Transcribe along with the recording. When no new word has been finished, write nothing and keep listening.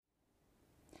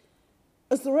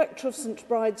As the rector of St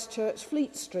Bride's Church,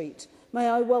 Fleet Street, may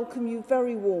I welcome you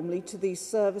very warmly to these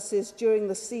services during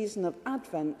the season of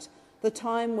Advent, the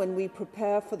time when we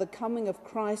prepare for the coming of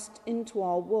Christ into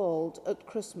our world at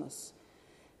Christmas.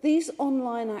 These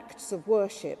online acts of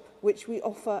worship, which we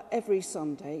offer every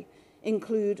Sunday,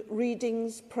 include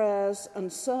readings, prayers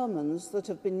and sermons that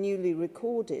have been newly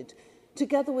recorded,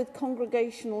 together with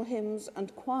congregational hymns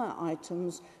and choir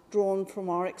items drawn from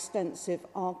our extensive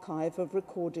archive of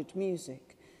recorded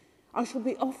music. I shall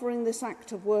be offering this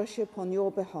act of worship on your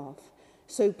behalf,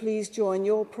 so please join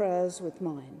your prayers with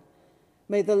mine.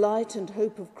 May the light and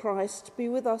hope of Christ be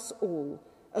with us all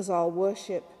as our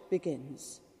worship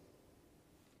begins.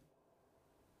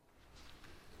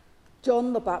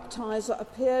 John the Baptizer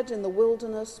appeared in the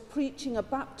wilderness, preaching a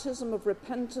baptism of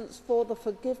repentance for the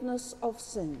forgiveness of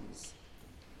sins.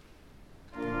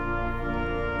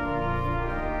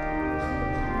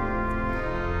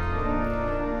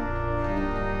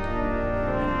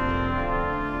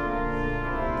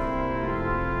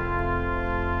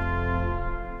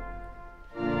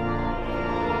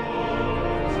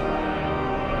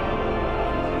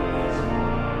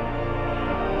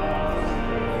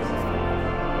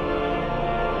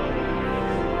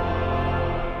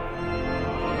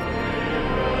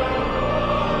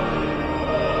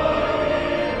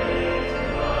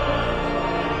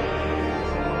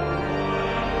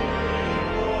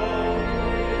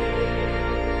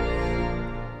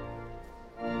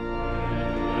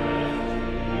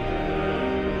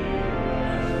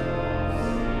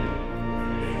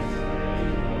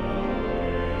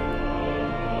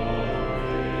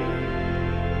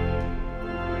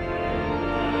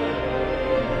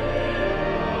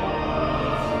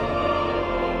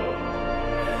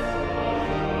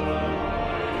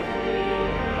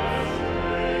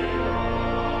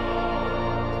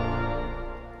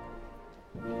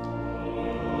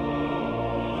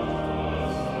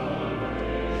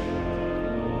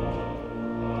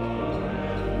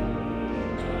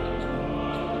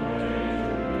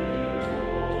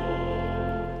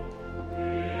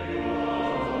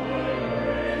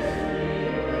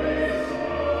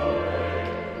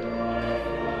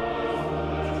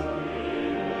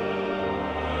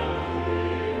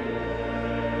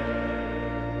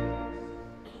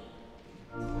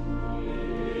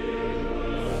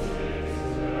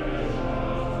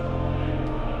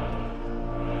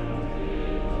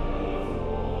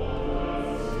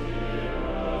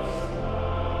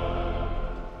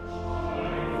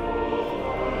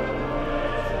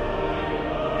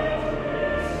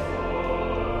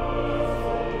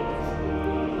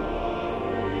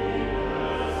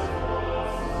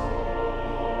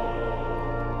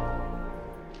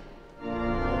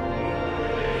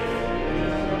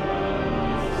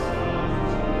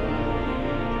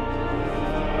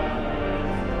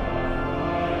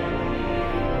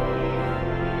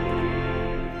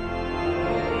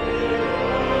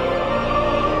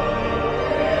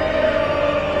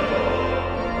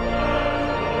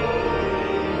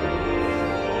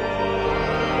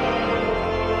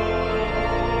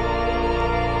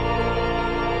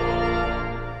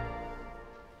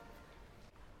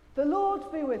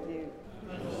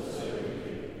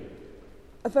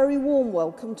 A very warm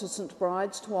welcome to St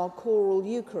Bride's, to our choral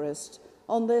Eucharist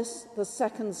on this, the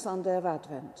second Sunday of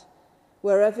Advent.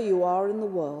 Wherever you are in the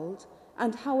world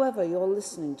and however you're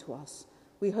listening to us,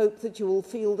 we hope that you will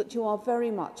feel that you are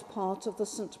very much part of the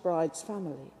St Bride's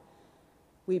family.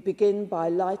 We begin by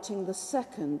lighting the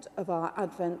second of our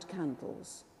Advent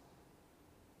candles.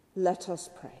 Let us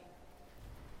pray.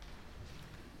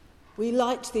 We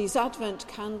light these Advent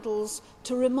candles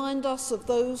to remind us of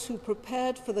those who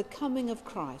prepared for the coming of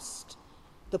Christ,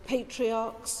 the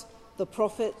patriarchs, the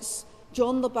prophets,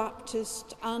 John the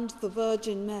Baptist, and the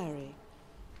Virgin Mary.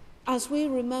 As we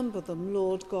remember them,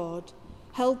 Lord God,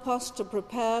 help us to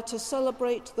prepare to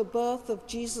celebrate the birth of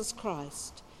Jesus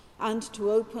Christ and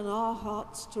to open our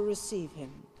hearts to receive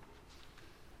him.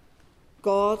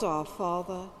 God, our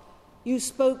Father, you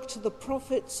spoke to the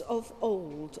prophets of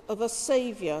old of a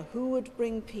Saviour who would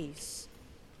bring peace.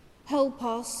 Help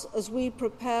us, as we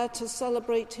prepare to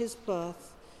celebrate his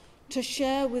birth, to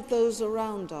share with those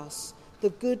around us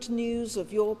the good news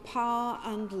of your power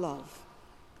and love.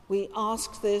 We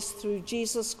ask this through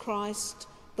Jesus Christ,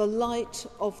 the light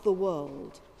of the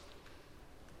world.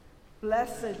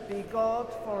 Blessed be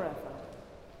God forever.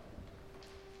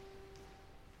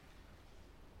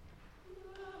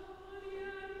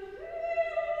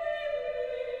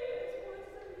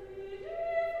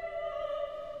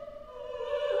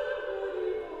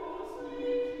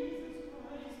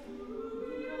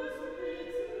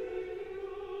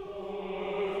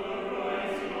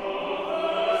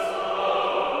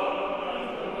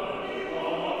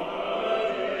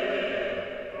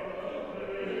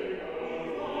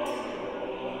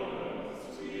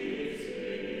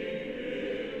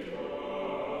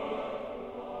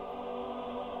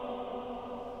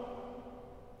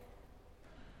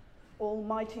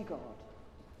 Almighty God,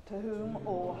 to whom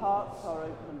all hearts are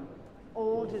open,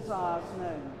 all desires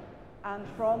known, and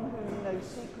from whom no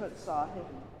secrets are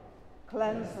hidden,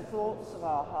 cleanse the thoughts of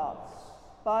our hearts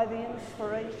by the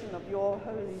inspiration of your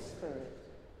Holy Spirit,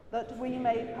 that we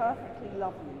may perfectly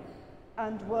love you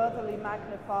and worthily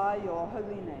magnify your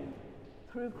holy name,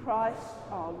 through Christ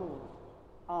our Lord.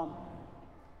 Amen.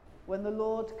 When the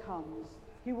Lord comes,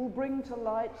 he will bring to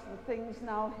light the things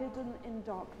now hidden in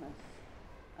darkness,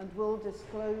 and will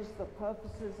disclose the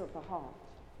purposes of the heart.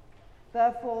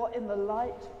 Therefore, in the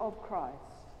light of Christ,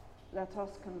 let us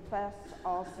confess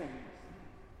our sins.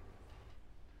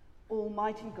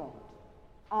 Almighty God,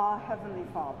 our Heavenly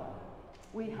Father,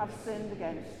 we have sinned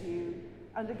against you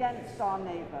and against our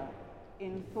neighbour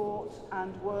in thought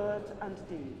and word and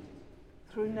deed,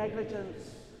 through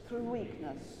negligence, through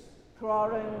weakness, through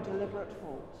our own deliberate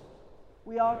fault.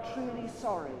 We are truly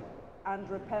sorry and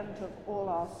repent of all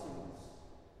our sins.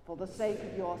 For the sake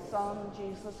of your Son,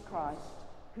 Jesus Christ,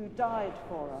 who died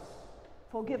for us,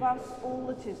 forgive us all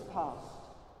that is past,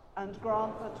 and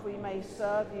grant that we may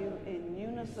serve you in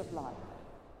newness of life,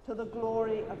 to the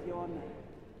glory of your name.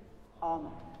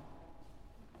 Amen.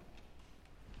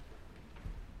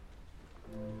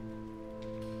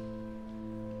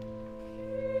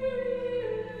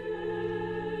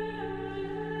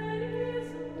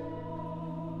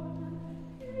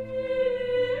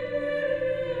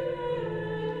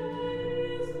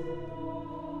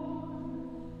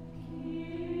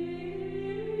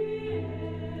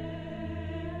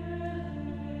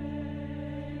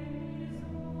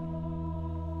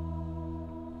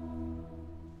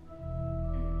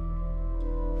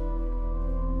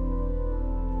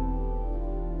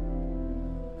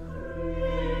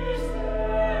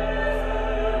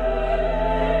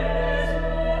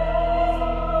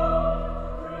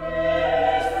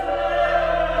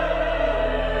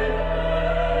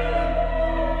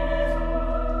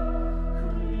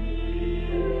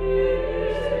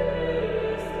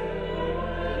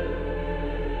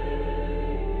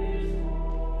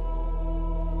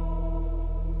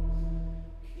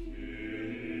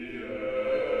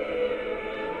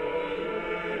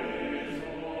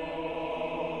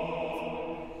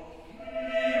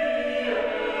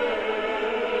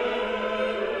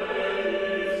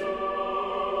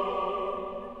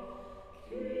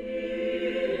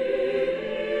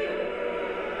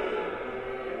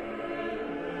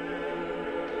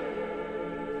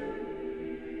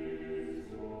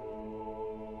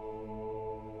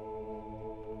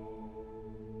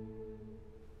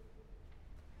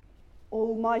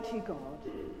 Almighty God,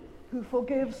 who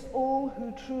forgives all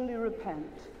who truly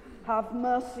repent, have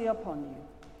mercy upon you,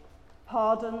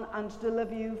 pardon and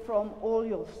deliver you from all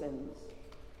your sins,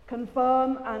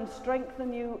 confirm and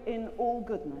strengthen you in all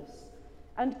goodness,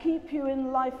 and keep you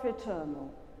in life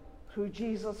eternal, through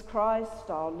Jesus Christ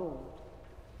our Lord.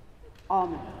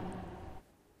 Amen.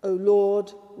 O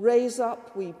Lord, raise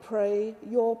up, we pray,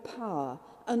 your power,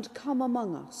 and come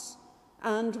among us,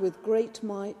 and with great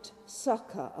might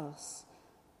succour us,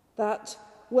 that,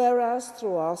 whereas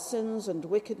through our sins and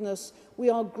wickedness we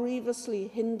are grievously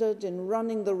hindered in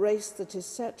running the race that is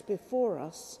set before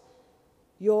us,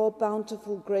 your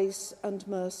bountiful grace and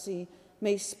mercy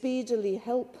may speedily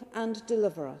help and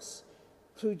deliver us,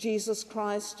 through Jesus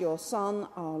Christ, your Son,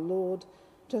 our Lord,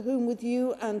 to whom with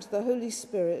you and the Holy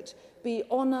Spirit be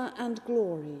honour and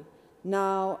glory,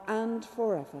 now and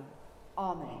forever.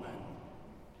 Amen. Amen.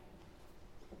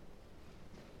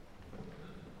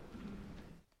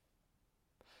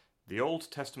 The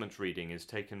Old Testament reading is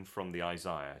taken from the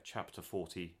Isaiah, chapter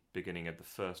 40, beginning at the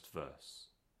first verse.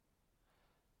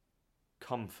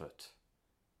 Comfort,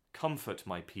 comfort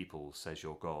my people, says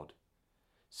your God.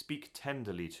 Speak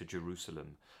tenderly to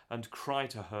Jerusalem, and cry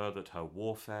to her that her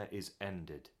warfare is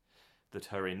ended, that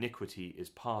her iniquity is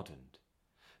pardoned,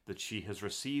 that she has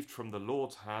received from the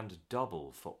Lord's hand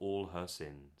double for all her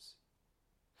sins.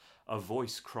 A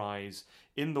voice cries,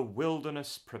 in the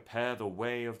wilderness prepare the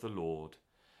way of the Lord.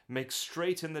 Make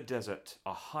straight in the desert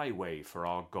a highway for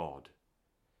our God.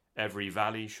 Every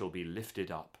valley shall be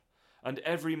lifted up, and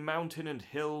every mountain and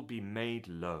hill be made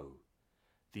low.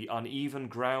 The uneven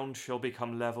ground shall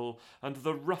become level, and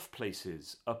the rough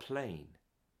places a plain.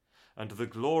 And the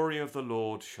glory of the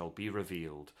Lord shall be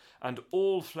revealed, and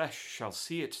all flesh shall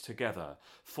see it together,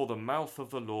 for the mouth of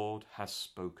the Lord has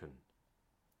spoken.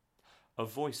 A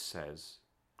voice says,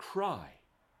 Cry.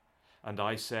 And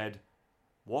I said,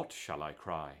 What shall I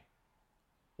cry?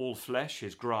 All flesh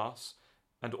is grass,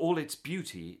 and all its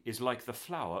beauty is like the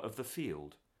flower of the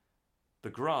field. The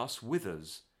grass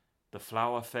withers, the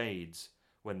flower fades,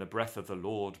 when the breath of the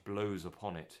Lord blows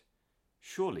upon it.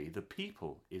 Surely the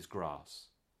people is grass.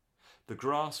 The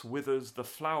grass withers, the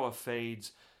flower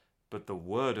fades, but the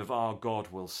word of our God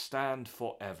will stand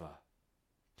forever.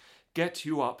 Get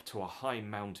you up to a high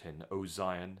mountain, O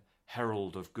Zion,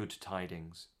 herald of good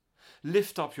tidings.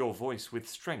 Lift up your voice with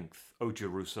strength, O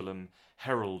Jerusalem,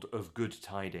 herald of good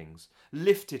tidings.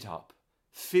 Lift it up,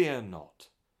 fear not.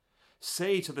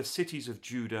 Say to the cities of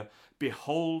Judah,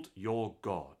 behold your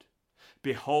God.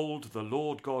 Behold, the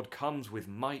Lord God comes with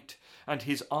might, and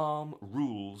his arm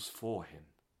rules for him.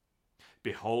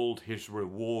 Behold, his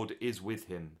reward is with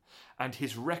him, and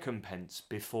his recompense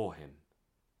before him.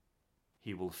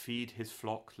 He will feed his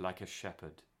flock like a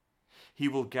shepherd. He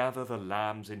will gather the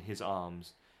lambs in his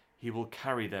arms. He will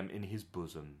carry them in his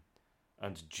bosom,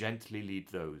 and gently lead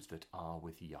those that are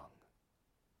with young.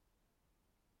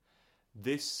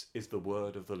 This is the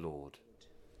word of the Lord.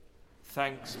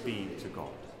 Thanks be to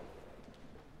God.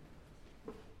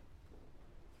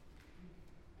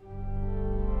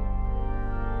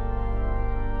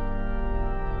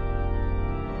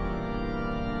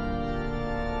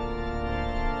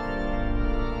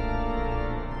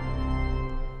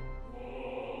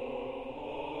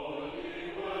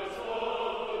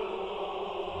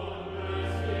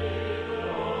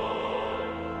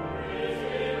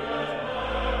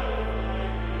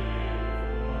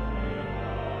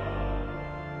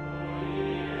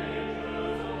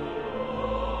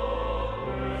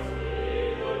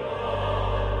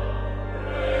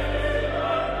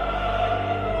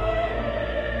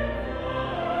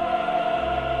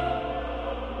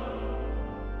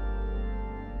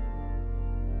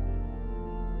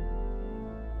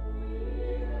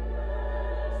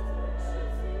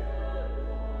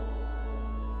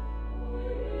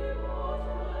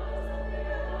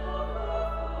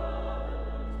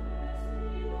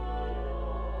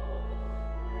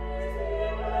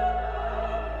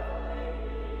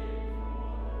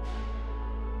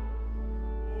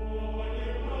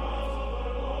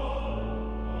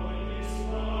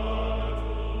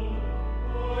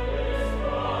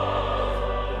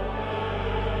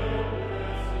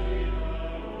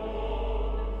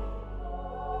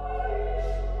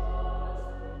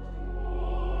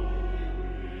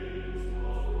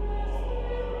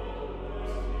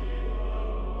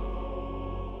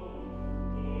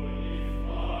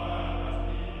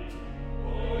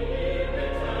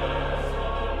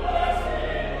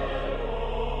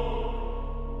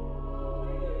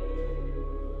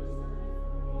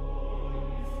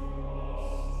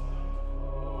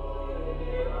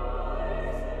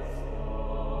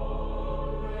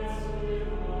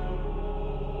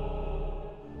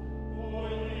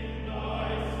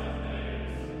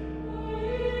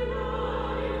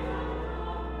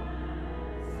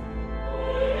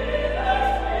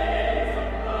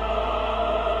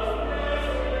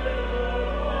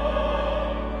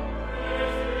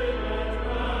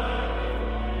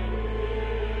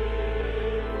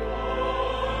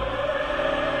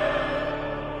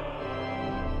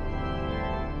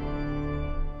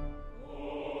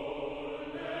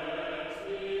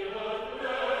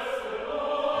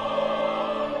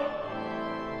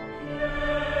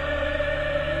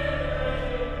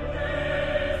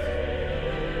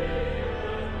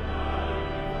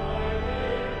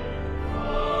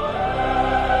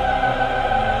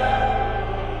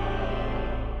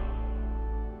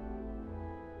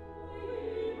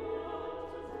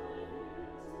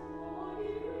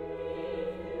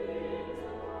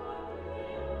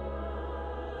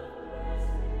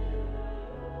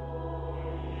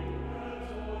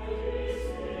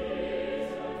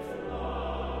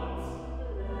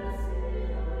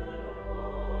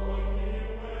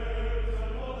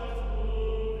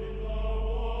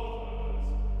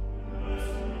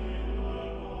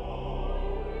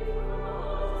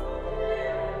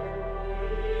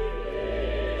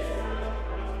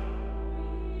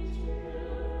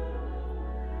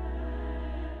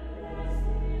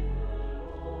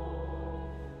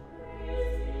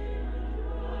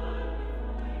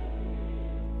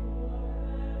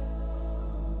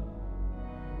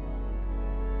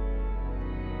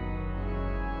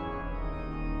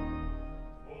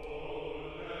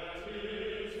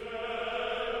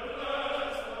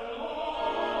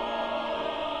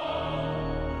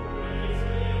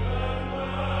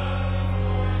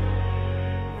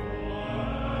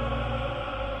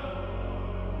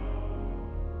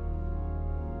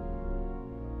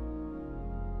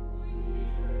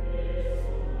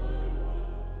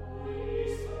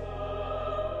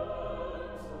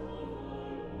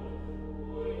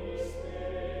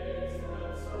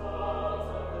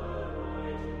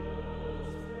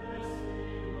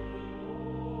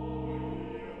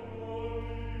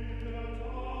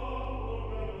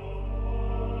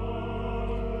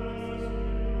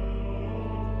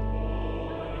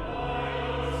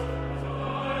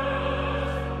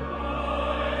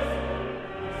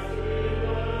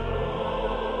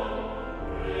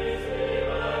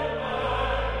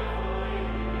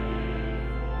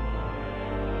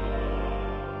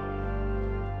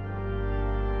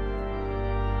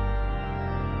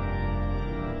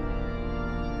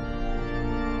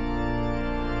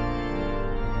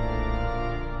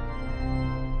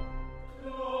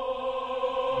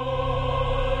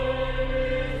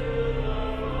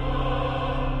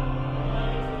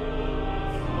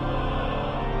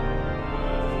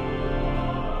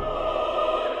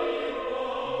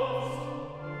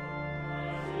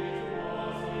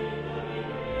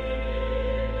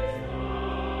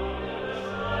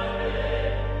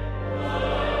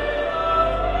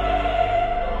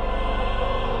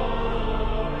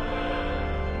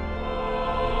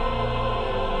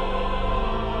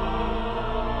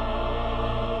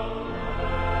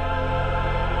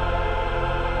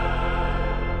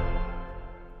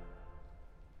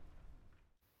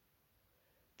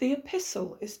 The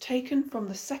epistle is taken from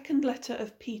the second letter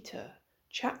of Peter,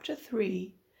 chapter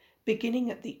 3, beginning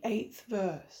at the 8th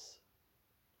verse.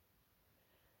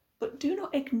 But do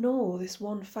not ignore this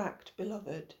one fact,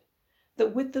 beloved,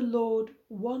 that with the Lord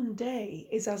 1 day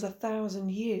is as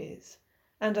 1,000 years,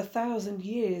 and 1,000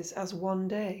 years as 1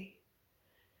 day.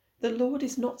 The Lord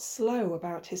is not slow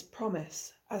about his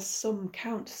promise, as some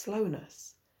count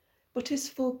slowness, but is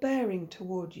forbearing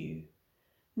toward you,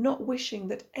 not wishing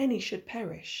that any should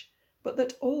perish, but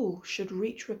that all should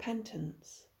reach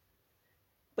repentance.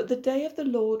 But the day of the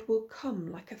Lord will come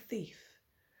like a thief,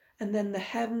 and then the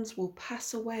heavens will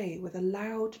pass away with a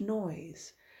loud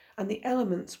noise, and the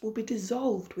elements will be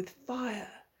dissolved with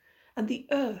fire, and the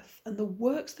earth and the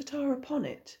works that are upon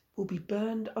it will be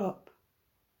burned up.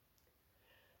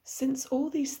 Since all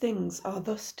these things are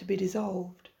thus to be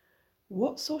dissolved,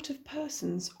 what sort of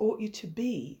persons ought you to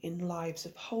be in lives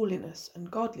of holiness and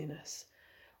godliness,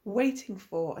 waiting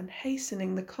for and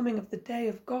hastening the coming of the day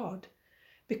of God,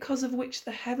 because of which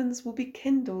the heavens will be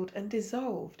kindled and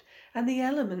dissolved, and the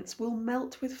elements will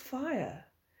melt with fire?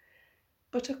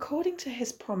 But according to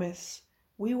his promise,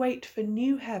 we wait for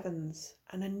new heavens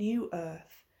and a new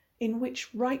earth, in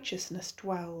which righteousness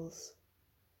dwells.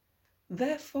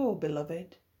 Therefore,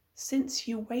 beloved, since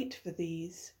you wait for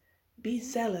these, be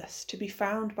zealous to be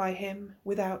found by him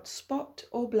without spot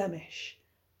or blemish,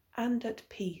 and at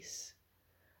peace,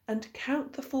 and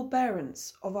count the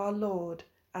forbearance of our Lord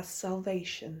as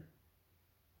salvation.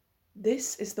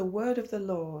 This is the word of the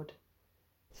Lord.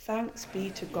 Thanks be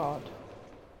to God.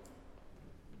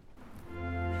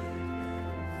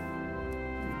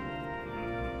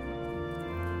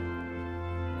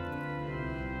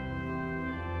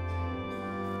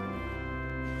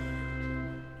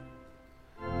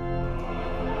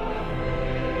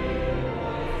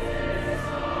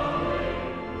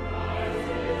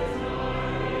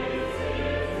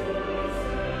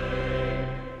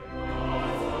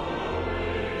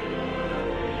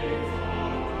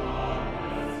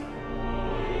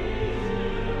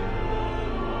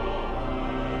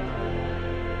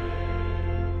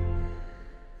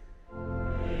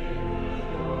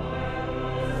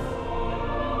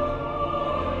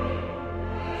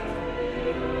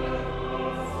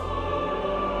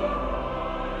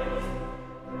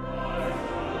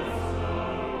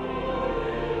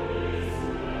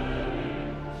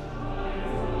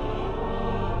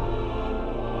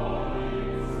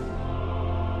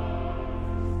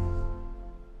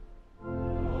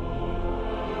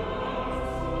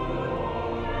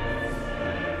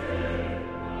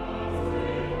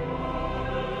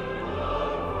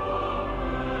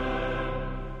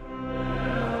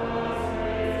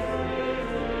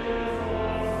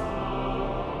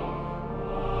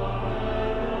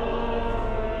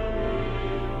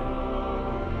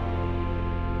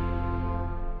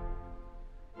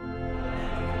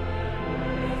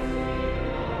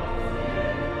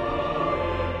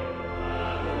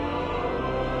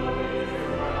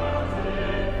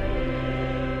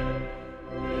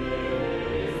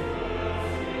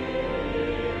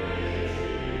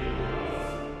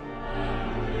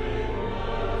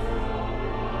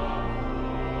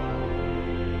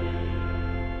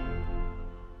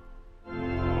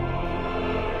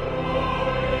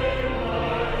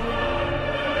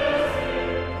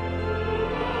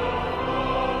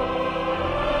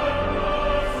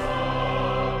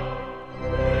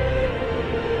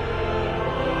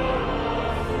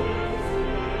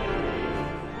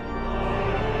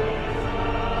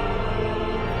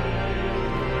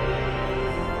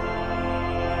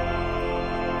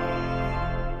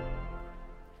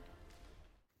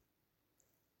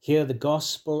 Hear the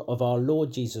gospel of our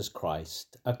Lord Jesus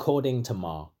Christ according to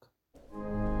Mark.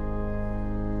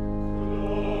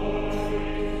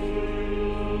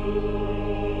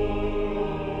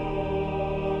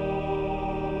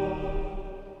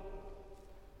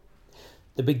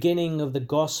 The beginning of the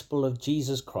gospel of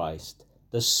Jesus Christ,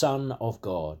 the Son of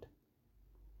God.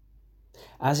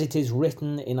 As it is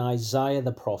written in Isaiah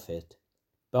the prophet,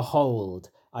 "Behold,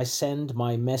 I send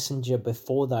my messenger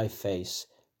before thy face,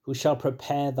 who shall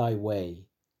prepare thy way.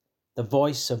 The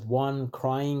voice of one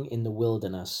crying in the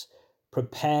wilderness,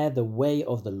 prepare the way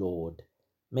of the Lord,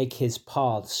 make his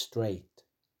path straight."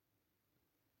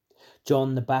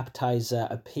 John the baptizer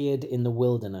appeared in the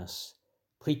wilderness,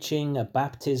 preaching a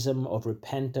baptism of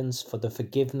repentance for the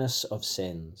forgiveness of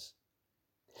sins.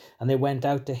 And they went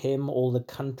out to him all the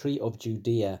country of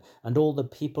Judea and all the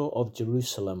people of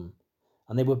Jerusalem,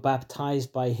 and they were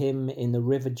baptized by him in the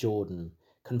river Jordan,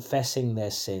 confessing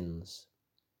their sins.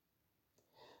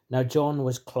 Now John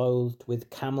was clothed with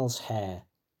camel's hair,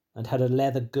 and had a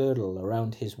leather girdle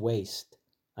around his waist,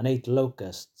 and ate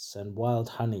locusts and wild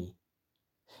honey.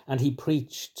 And he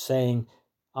preached, saying,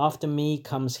 After me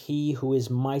comes he who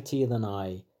is mightier than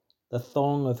I, the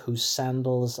thong of whose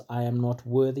sandals I am not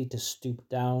worthy to stoop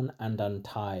down and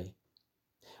untie.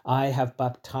 I have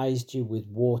baptized you with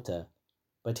water,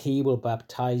 but he will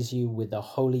baptize you with the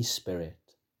Holy Spirit.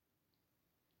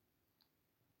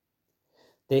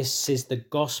 This is the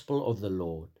gospel of the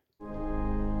Lord.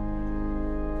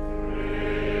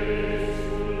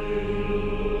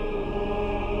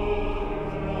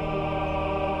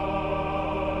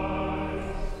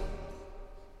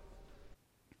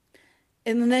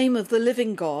 In the name of the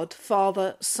living God,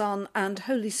 Father, Son, and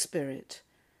Holy Spirit.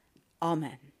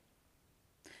 Amen.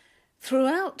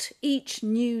 Throughout each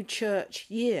new church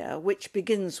year, which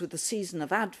begins with the season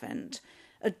of Advent,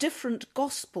 a different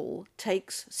gospel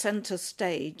takes centre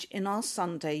stage in our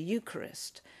Sunday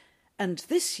Eucharist. And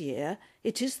this year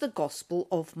it is the Gospel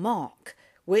of Mark,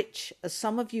 which, as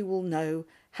some of you will know,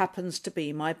 happens to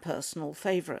be my personal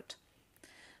favourite.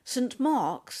 St.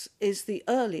 Mark's is the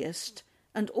earliest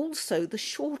and also the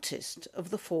shortest of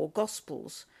the four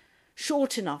Gospels,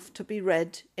 short enough to be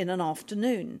read in an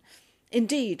afternoon.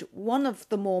 Indeed, one of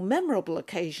the more memorable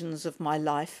occasions of my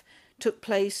life took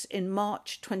place in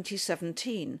March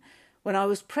 2017, when I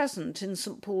was present in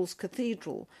St. Paul's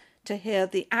Cathedral to hear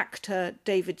the actor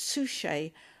David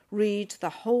Suchet read the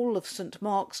whole of St.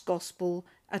 Mark's Gospel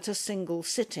at a single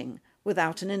sitting,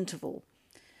 without an interval.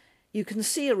 You can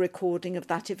see a recording of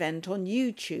that event on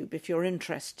YouTube if you're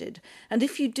interested, and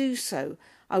if you do so,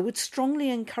 I would strongly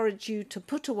encourage you to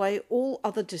put away all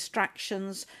other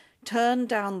distractions, turn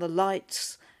down the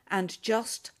lights, and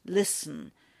just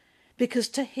listen, because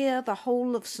to hear the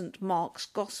whole of St. Mark's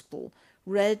Gospel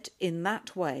read in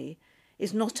that way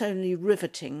is not only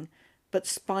riveting, but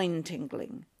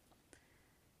spine-tingling.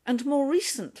 And more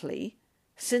recently,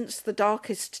 since the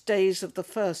darkest days of the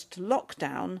first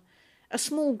lockdown, a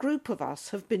small group of us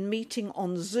have been meeting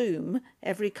on Zoom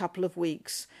every couple of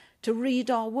weeks to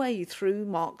read our way through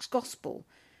Mark's Gospel,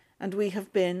 and we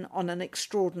have been on an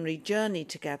extraordinary journey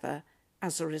together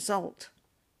as a result.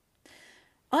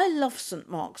 I love St.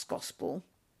 Mark's Gospel,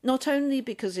 not only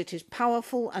because it is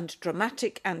powerful and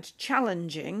dramatic and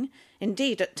challenging,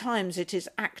 indeed at times it is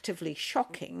actively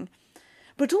shocking,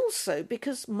 but also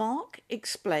because Mark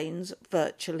explains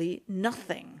virtually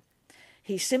nothing.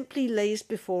 He simply lays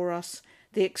before us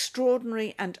the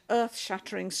extraordinary and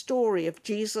earth-shattering story of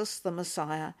Jesus the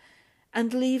Messiah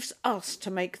and leaves us to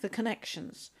make the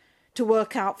connections, to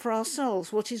work out for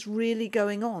ourselves what is really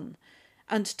going on,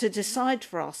 and to decide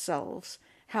for ourselves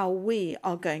how we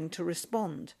are going to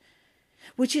respond.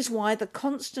 Which is why the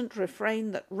constant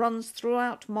refrain that runs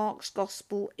throughout Mark's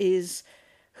Gospel is,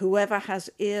 "Whoever has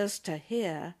ears to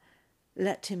hear,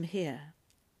 let him hear."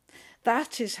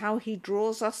 That is how he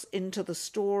draws us into the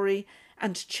story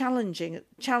and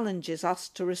challenges us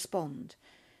to respond,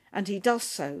 and he does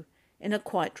so in a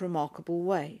quite remarkable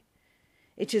way.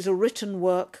 It is a written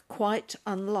work quite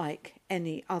unlike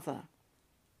any other.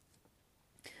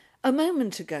 A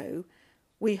moment ago,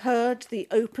 we heard the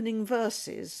opening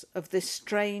verses of this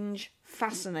strange,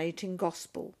 fascinating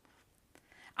Gospel.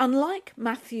 Unlike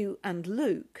Matthew and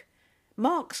Luke,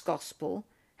 Mark's Gospel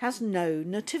has no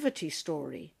nativity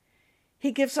story.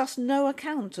 He gives us no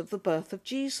account of the birth of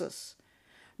Jesus,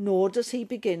 nor does he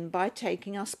begin by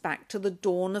taking us back to the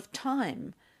dawn of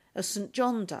time, as St.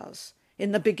 John does.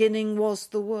 In the beginning was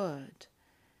the Word.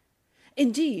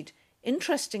 Indeed,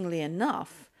 interestingly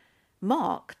enough,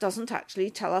 Mark doesn't actually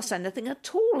tell us anything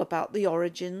at all about the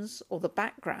origins or the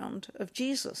background of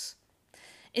Jesus.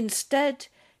 Instead,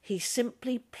 he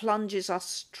simply plunges us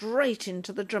straight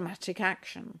into the dramatic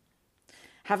action.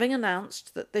 Having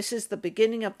announced that this is the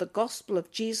beginning of the gospel of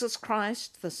Jesus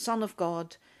Christ, the Son of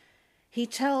God, he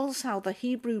tells how the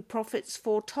Hebrew prophets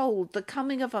foretold the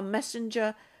coming of a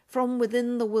messenger from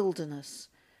within the wilderness,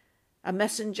 a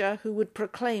messenger who would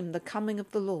proclaim the coming of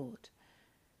the Lord.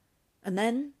 And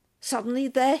then, suddenly,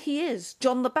 there he is,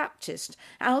 John the Baptist,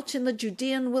 out in the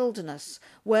Judean wilderness,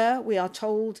 where, we are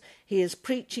told, he is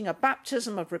preaching a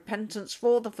baptism of repentance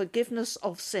for the forgiveness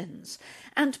of sins,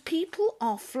 and people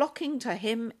are flocking to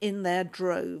him in their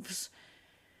droves.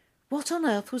 What on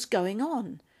earth was going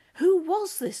on? Who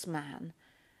was this man?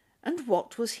 And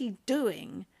what was he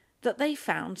doing that they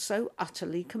found so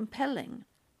utterly compelling?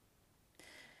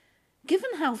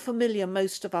 Given how familiar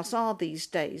most of us are these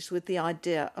days with the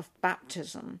idea of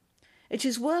baptism, it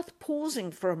is worth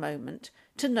pausing for a moment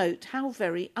to note how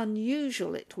very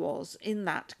unusual it was in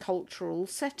that cultural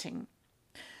setting.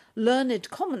 Learned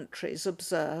commentaries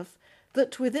observe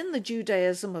that within the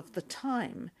Judaism of the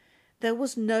time, there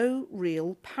was no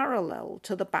real parallel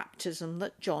to the baptism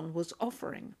that John was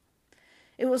offering.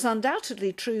 It was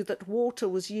undoubtedly true that water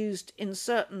was used in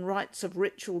certain rites of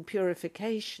ritual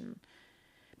purification,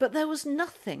 but there was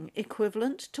nothing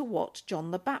equivalent to what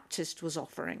John the Baptist was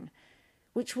offering,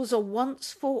 which was a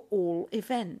once-for-all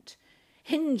event,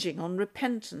 hinging on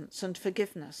repentance and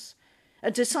forgiveness,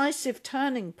 a decisive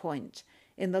turning point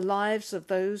in the lives of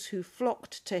those who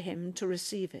flocked to him to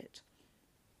receive it.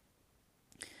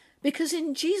 Because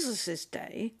in Jesus'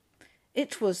 day,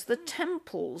 it was the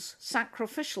temple's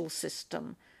sacrificial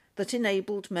system that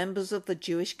enabled members of the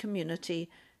Jewish community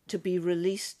to be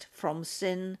released from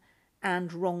sin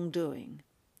and wrongdoing.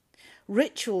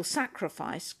 Ritual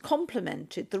sacrifice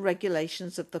complemented the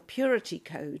regulations of the purity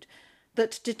code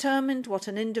that determined what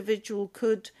an individual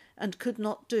could and could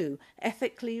not do,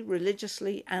 ethically,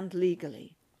 religiously, and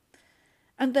legally.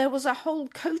 And there was a whole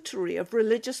coterie of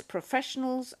religious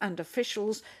professionals and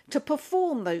officials to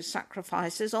perform those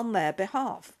sacrifices on their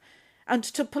behalf, and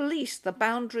to police the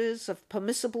boundaries of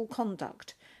permissible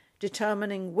conduct,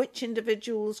 determining which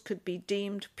individuals could be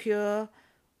deemed pure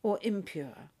or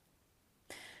impure.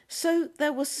 So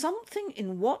there was something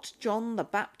in what John the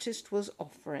Baptist was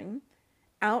offering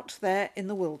out there in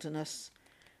the wilderness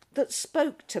that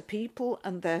spoke to people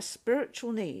and their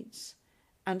spiritual needs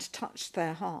and touched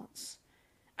their hearts,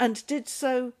 and did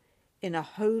so in a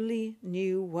wholly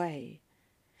new way,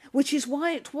 which is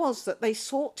why it was that they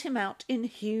sought him out in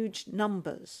huge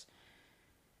numbers.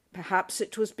 Perhaps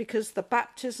it was because the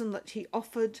baptism that he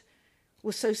offered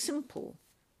was so simple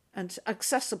and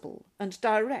accessible and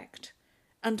direct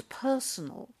and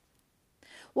personal.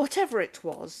 Whatever it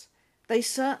was, they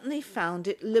certainly found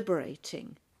it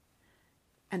liberating,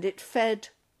 and it fed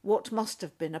what must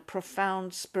have been a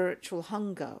profound spiritual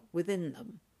hunger within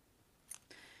them.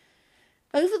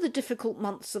 Over the difficult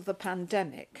months of the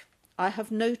pandemic, I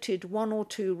have noted one or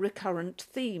two recurrent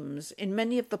themes in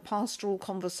many of the pastoral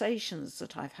conversations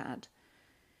that I've had.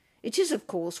 It is, of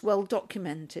course, well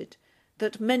documented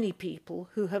that many people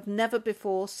who have never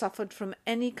before suffered from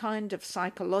any kind of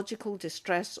psychological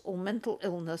distress or mental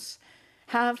illness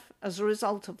have, as a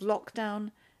result of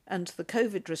lockdown and the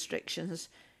COVID restrictions,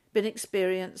 been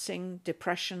experiencing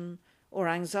depression or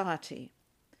anxiety.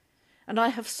 And I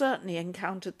have certainly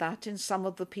encountered that in some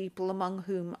of the people among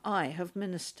whom I have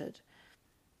ministered.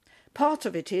 Part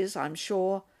of it is, I'm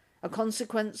sure, a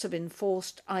consequence of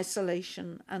enforced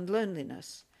isolation and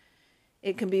loneliness.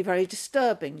 It can be very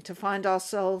disturbing to find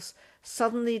ourselves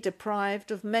suddenly deprived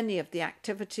of many of the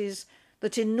activities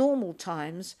that in normal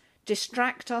times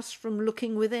distract us from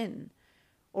looking within,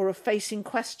 or of facing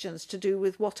questions to do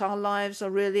with what our lives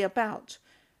are really about,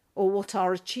 or what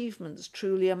our achievements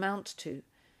truly amount to.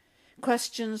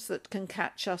 Questions that can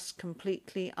catch us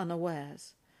completely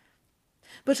unawares.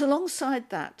 But alongside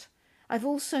that, I've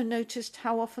also noticed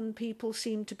how often people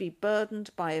seem to be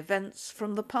burdened by events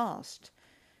from the past,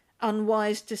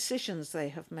 unwise decisions they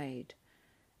have made,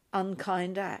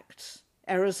 unkind acts,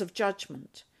 errors of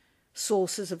judgment,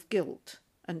 sources of guilt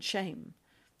and shame.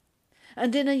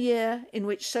 And in a year in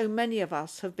which so many of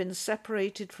us have been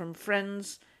separated from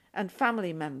friends and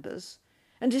family members,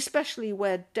 and especially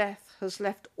where death has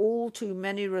left all too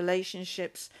many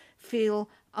relationships feel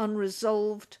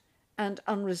unresolved and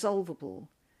unresolvable,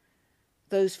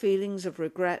 those feelings of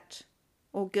regret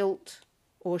or guilt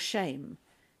or shame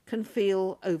can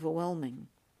feel overwhelming.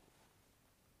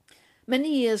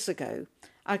 Many years ago,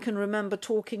 I can remember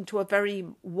talking to a very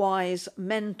wise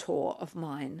mentor of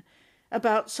mine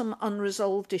about some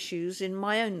unresolved issues in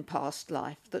my own past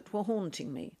life that were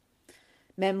haunting me,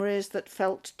 memories that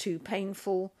felt too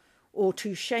painful or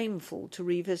too shameful to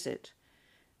revisit,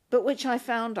 but which I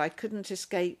found I couldn't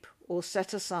escape or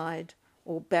set aside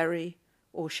or bury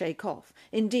or shake off.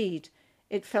 Indeed,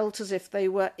 it felt as if they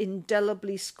were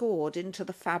indelibly scored into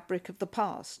the fabric of the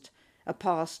past, a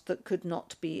past that could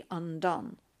not be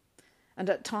undone. And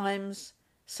at times,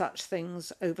 such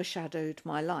things overshadowed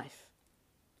my life.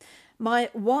 My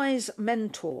wise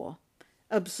mentor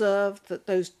observed that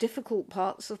those difficult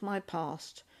parts of my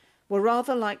past were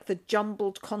rather like the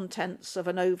jumbled contents of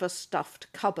an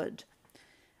overstuffed cupboard.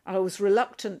 I was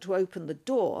reluctant to open the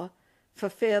door for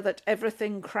fear that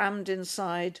everything crammed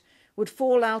inside would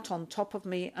fall out on top of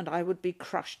me and I would be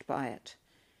crushed by it.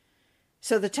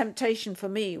 So the temptation for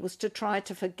me was to try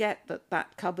to forget that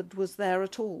that cupboard was there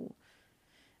at all.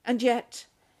 And yet,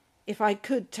 if I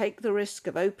could take the risk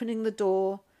of opening the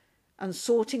door and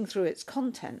sorting through its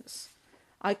contents,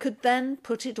 I could then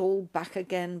put it all back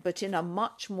again, but in a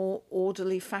much more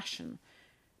orderly fashion,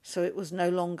 so it was no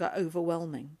longer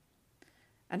overwhelming.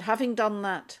 And having done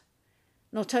that,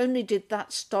 Not only did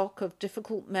that stock of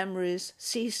difficult memories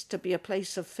cease to be a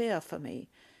place of fear for me,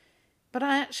 but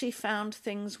I actually found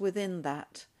things within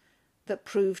that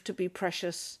proved to be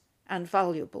precious and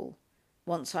valuable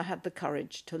once I had the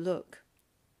courage to look.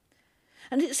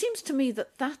 And it seems to me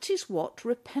that is what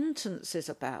repentance is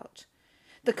about,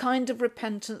 the kind of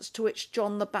repentance to which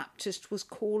John the Baptist was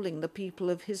calling the people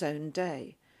of his own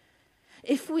day.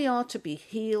 If we are to be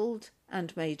healed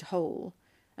and made whole,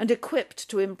 and equipped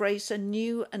to embrace a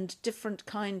new and different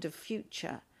kind of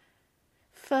future,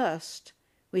 first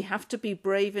we have to be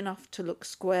brave enough to look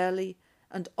squarely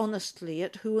and honestly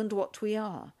at who and what we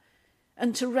are,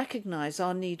 and to recognise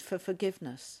our need for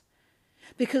forgiveness.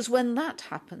 Because when that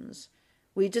happens,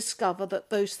 we discover that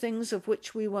those things of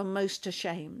which we were most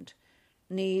ashamed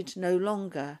need no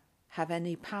longer have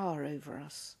any power over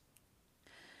us.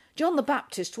 John the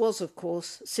Baptist was, of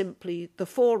course, simply the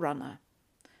forerunner,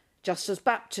 just as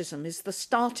baptism is the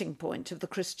starting point of the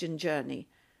Christian journey,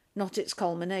 not its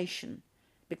culmination,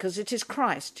 because it is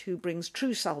Christ who brings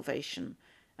true salvation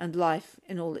and life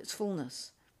in all its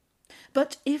fullness.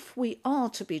 But if we are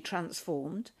to be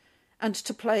transformed, and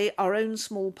to play our own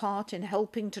small part in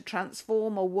helping to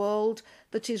transform a world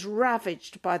that is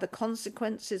ravaged by the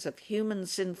consequences of human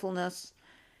sinfulness,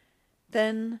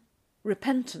 then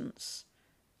repentance,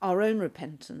 our own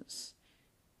repentance,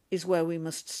 is where we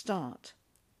must start.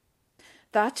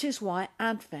 That is why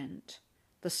Advent,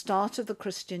 the start of the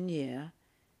Christian year,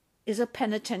 is a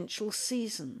penitential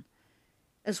season,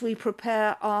 as we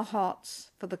prepare our hearts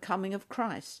for the coming of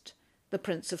Christ, the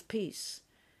Prince of Peace,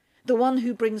 the one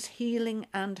who brings healing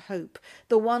and hope,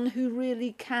 the one who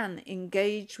really can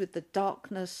engage with the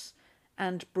darkness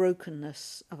and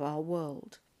brokenness of our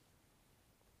world.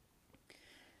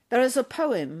 There is a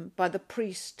poem by the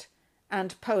priest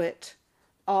and poet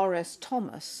R.S.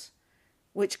 Thomas,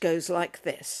 which goes like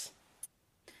this.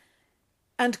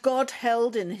 And God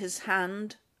held in his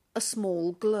hand a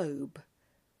small globe.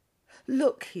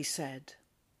 Look, he said.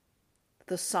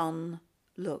 The sun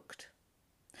looked.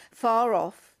 Far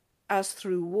off, as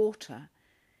through water,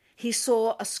 he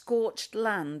saw a scorched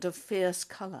land of fierce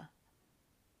colour.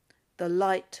 The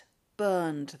light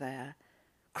burned there,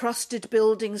 crusted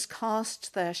buildings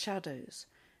cast their shadows.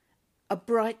 A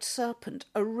bright serpent,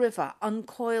 a river,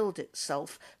 uncoiled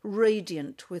itself,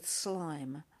 radiant with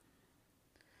slime.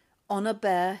 On a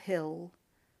bare hill,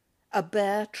 a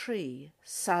bare tree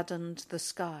saddened the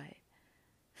sky.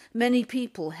 Many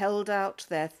people held out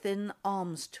their thin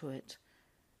arms to it,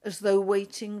 as though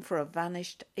waiting for a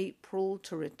vanished April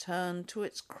to return to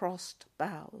its crossed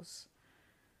boughs.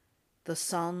 The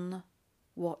sun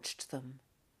watched them.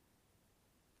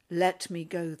 Let me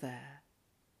go there,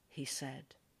 he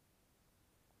said.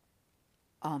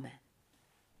 Amen.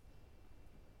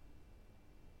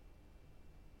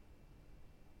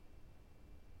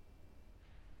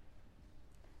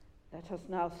 Let us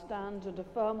now stand and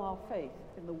affirm our faith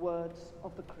in the words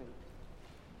of the Creed.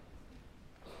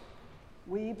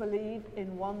 We believe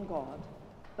in one God,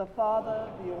 the Father,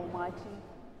 the Almighty,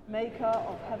 maker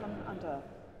of heaven and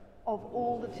earth, of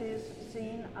all that is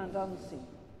seen and unseen.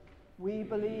 We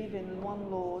believe in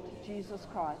one Lord, Jesus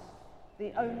Christ,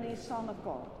 the only Son of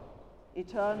God,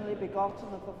 eternally begotten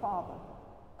of the Father,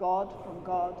 God from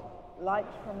God, light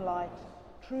from light,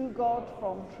 true God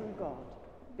from true God,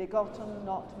 begotten,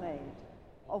 not made,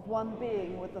 of one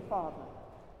being with the Father.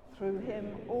 Through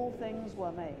him all things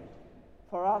were made.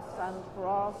 For us and for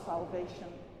our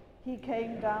salvation, he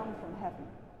came down from heaven,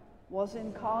 was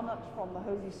incarnate from the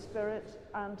Holy Spirit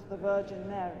and the Virgin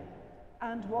Mary,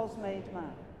 and was made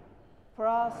man. For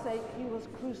our sake he was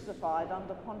crucified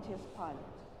under Pontius Pilate.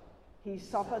 He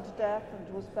suffered death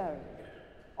and was buried.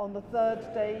 On the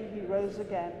third day he rose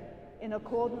again, in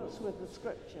accordance with the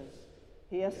Scriptures.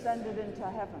 He ascended into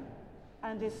heaven,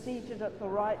 and is seated at the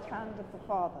right hand of the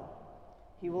Father.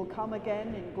 He will come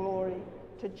again in glory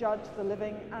to judge the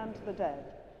living and the dead,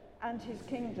 and his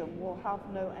kingdom will have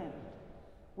no end.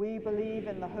 We believe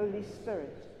in the Holy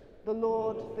Spirit, the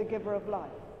Lord, the giver of life,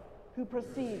 who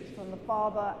proceeds from the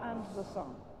Father and the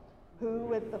Son, who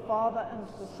with the Father and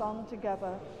the Son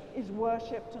together is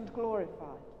worshipped and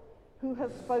glorified, who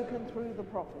has spoken through the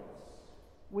prophets.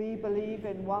 We believe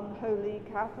in one holy,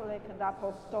 Catholic and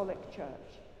Apostolic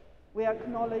Church. We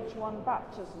acknowledge one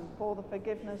baptism for the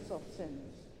forgiveness of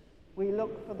sins. We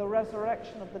look for the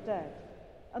resurrection of the dead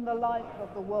and the life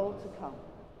of the world to come.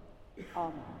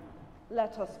 Amen.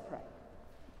 Let us pray.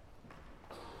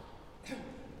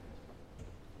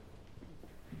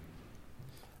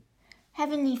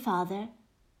 Heavenly Father,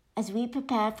 as we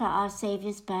prepare for our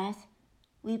Saviour's birth,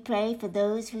 we pray for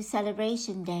those whose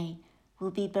celebration day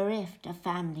will be bereft of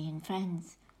family and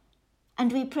friends,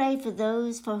 And we pray for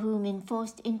those for whom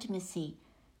enforced intimacy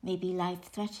may be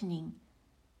life-threatening.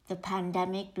 The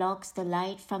pandemic blocks the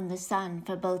light from the sun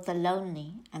for both the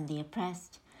lonely and the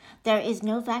oppressed. There is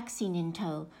no vaccine in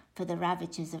tow for the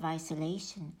ravages of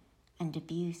isolation and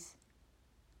abuse.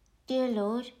 Dear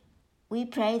Lord, we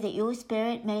pray that your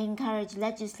Spirit may encourage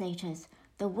legislators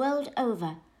the world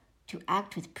over to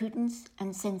act with prudence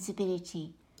and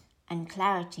sensibility and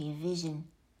clarity of vision.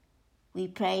 We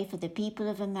pray for the people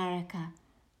of America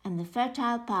and the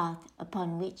fertile path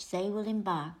upon which they will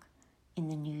embark in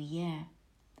the new year.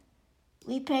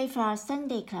 We pray for our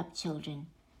Sunday Club children,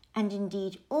 and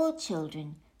indeed all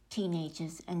children,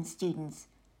 teenagers and students,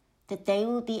 that they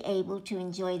will be able to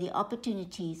enjoy the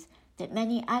opportunities that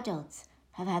many adults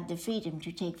have had the freedom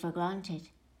to take for granted.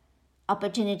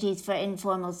 Opportunities for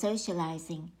informal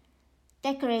socializing,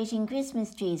 decorating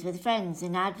Christmas trees with friends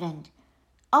in Advent,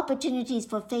 opportunities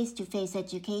for face-to-face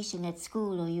education at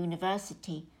school or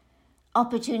university,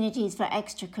 opportunities for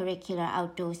extracurricular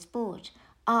outdoor sport,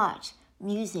 art,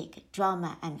 music,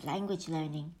 drama, and language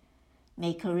learning.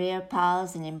 May career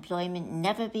paths and employment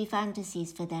never be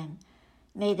fantasies for them.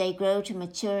 May they grow to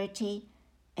maturity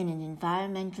in an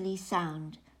environmentally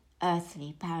sound,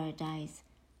 earthly paradise.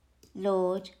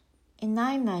 Lord, in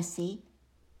thy mercy,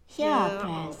 hear our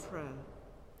prayers.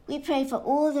 We pray for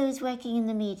all those working in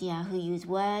the media who use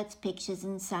words, pictures,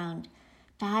 and sound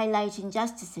to highlight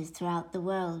injustices throughout the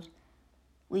world.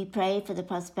 We pray for the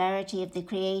prosperity of the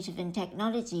creative and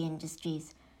technology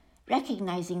industries,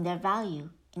 recognizing their value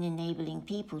in enabling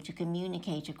people to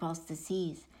communicate across the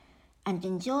seas and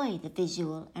enjoy the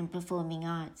visual and performing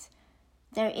arts.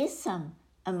 There is some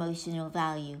emotional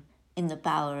value in the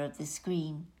power of the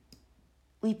screen.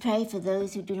 We pray for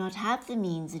those who do not have the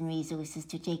means and resources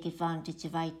to take advantage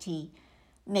of IT,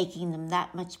 making them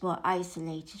that much more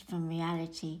isolated from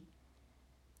reality.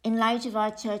 In light of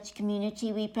our church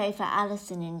community, we pray for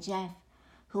Alison and Jeff,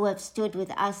 who have stood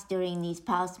with us during these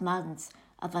past months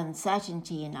of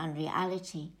uncertainty and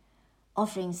unreality,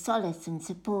 offering solace and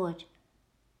support.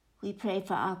 We pray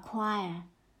for our choir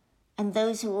and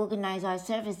those who organize our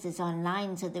services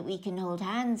online so that we can hold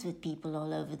hands with people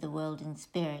all over the world in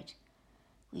spirit.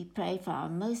 We pray for our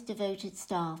most devoted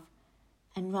staff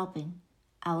and Robin,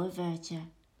 our verger.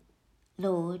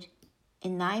 Lord,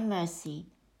 in thy mercy,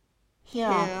 hear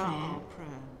our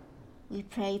prayer. We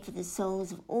pray for the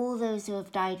souls of all those who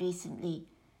have died recently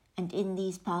and in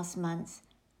these past months.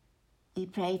 We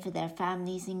pray for their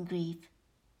families in grief.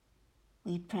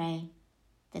 We pray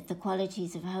that the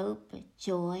qualities of hope,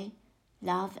 joy,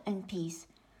 love, and peace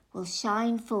will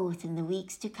shine forth in the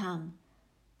weeks to come,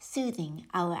 soothing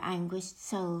our anguished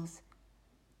souls.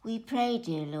 We pray,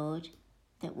 dear Lord,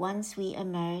 that once we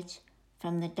emerge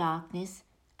from the darkness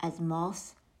as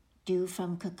moths do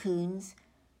from cocoons,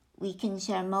 we can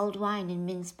share mulled wine and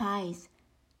mince pies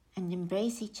and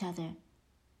embrace each other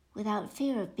without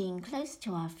fear of being close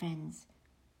to our friends.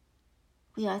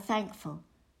 We are thankful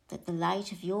that the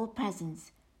light of your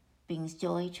presence brings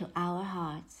joy to our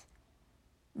hearts.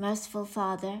 Merciful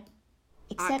Father,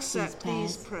 accept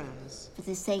these prayers for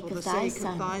the sake of thy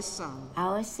Son,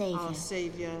 our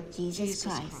Saviour, Jesus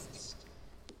Christ.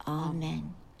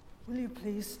 Amen. Will you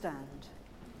please stand?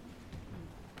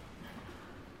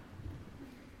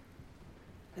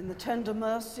 In the tender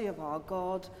mercy of our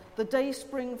God, the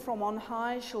dayspring from on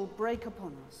high shall break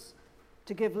upon us,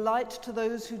 to give light to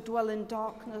those who dwell in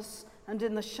darkness and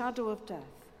in the shadow of death,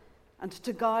 and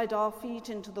to guide our feet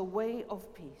into the way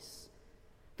of peace.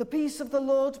 The peace of the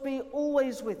Lord be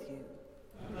always with you.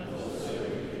 And also with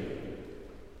you.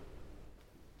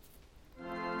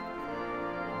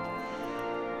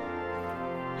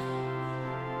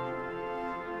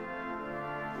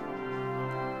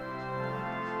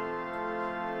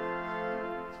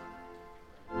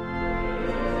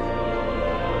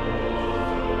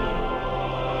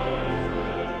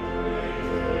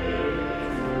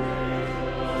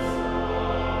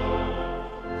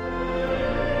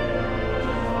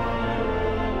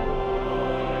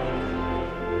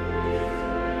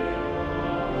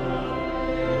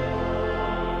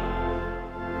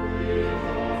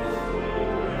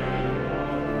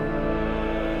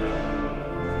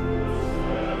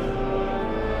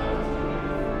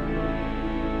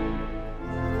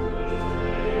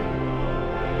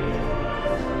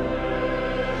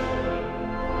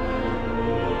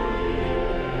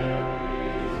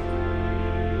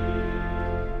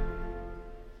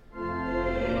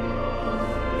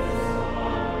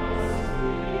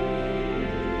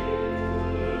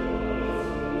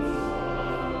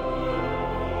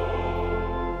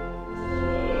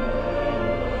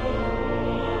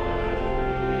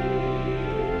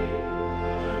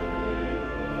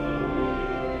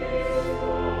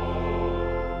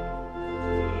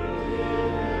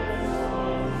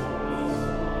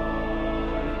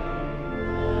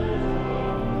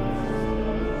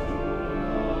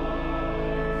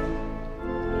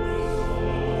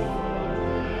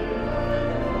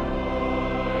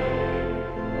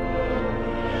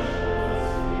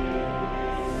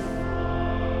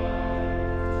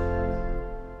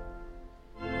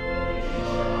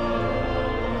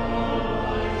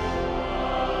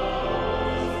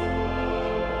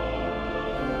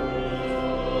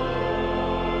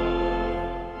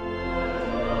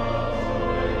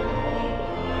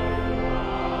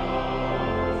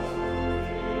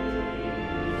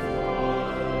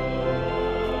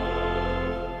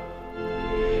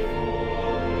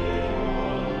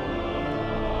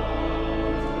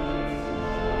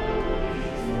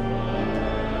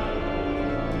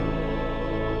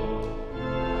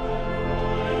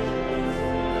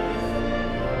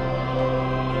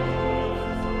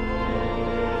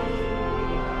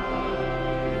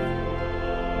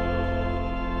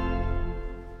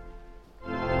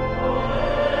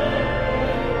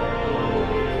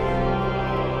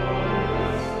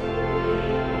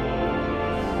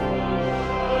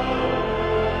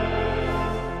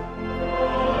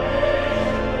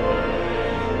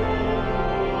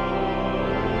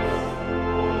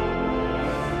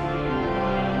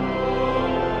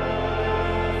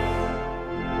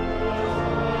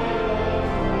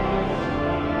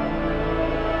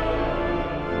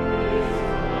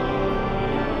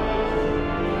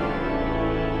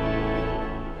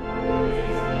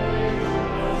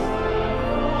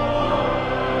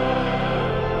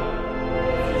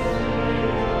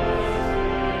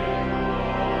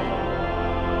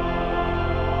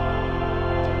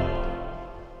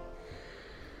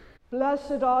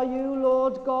 Blessed are you,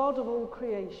 Lord God of all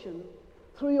creation.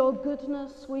 Through your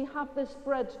goodness we have this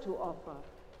bread to offer,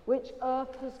 which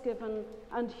earth has given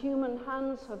and human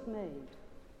hands have made.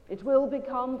 It will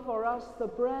become for us the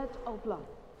bread of life.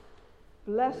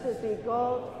 Blessed be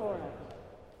God forever.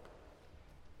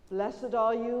 Blessed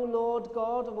are you, Lord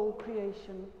God of all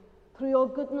creation. Through your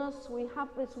goodness we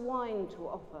have this wine to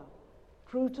offer,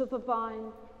 fruit of the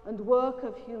vine and work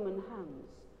of human hands.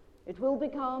 It will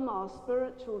become our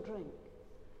spiritual drink.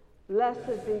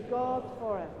 Blessed be God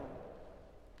forever.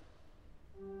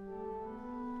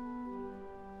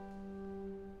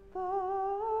 The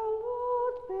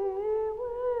Lord be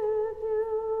with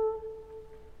you.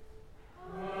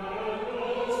 And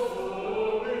also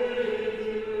with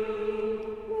you.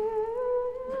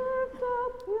 Lift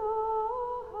up your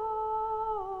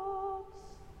hearts.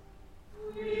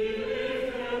 We lift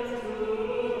them to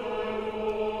the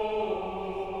Lord.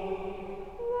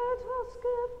 Let us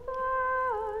give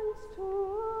thanks to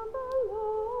the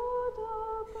Lord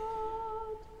our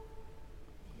God.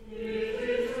 It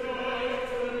is right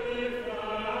to give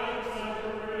thanks and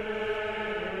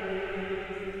praise.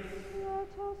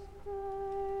 Let us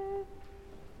pray.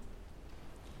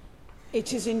 It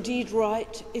is indeed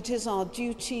right, it is our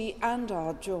duty and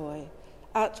our joy,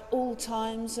 at all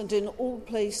times and in all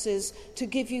places, to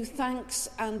give you thanks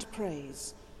and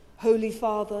praise. Holy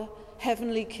Father,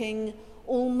 Heavenly King,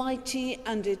 Almighty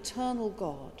and eternal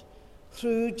God,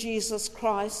 through Jesus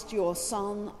Christ, your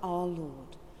Son, our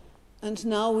Lord. And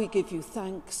now we give you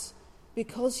thanks,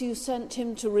 because you sent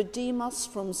him to redeem us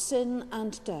from sin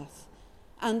and death,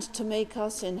 and to make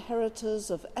us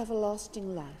inheritors of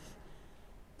everlasting life,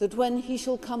 that when he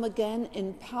shall come again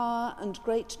in power and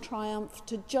great triumph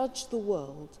to judge the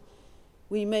world,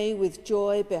 we may with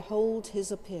joy behold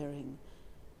his appearing,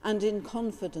 and in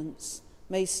confidence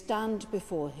may stand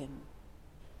before him.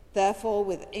 Therefore,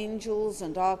 with angels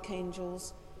and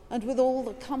archangels, and with all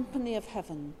the company of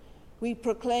heaven, we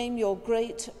proclaim your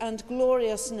great and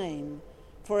glorious name,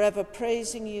 forever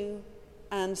praising you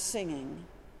and singing.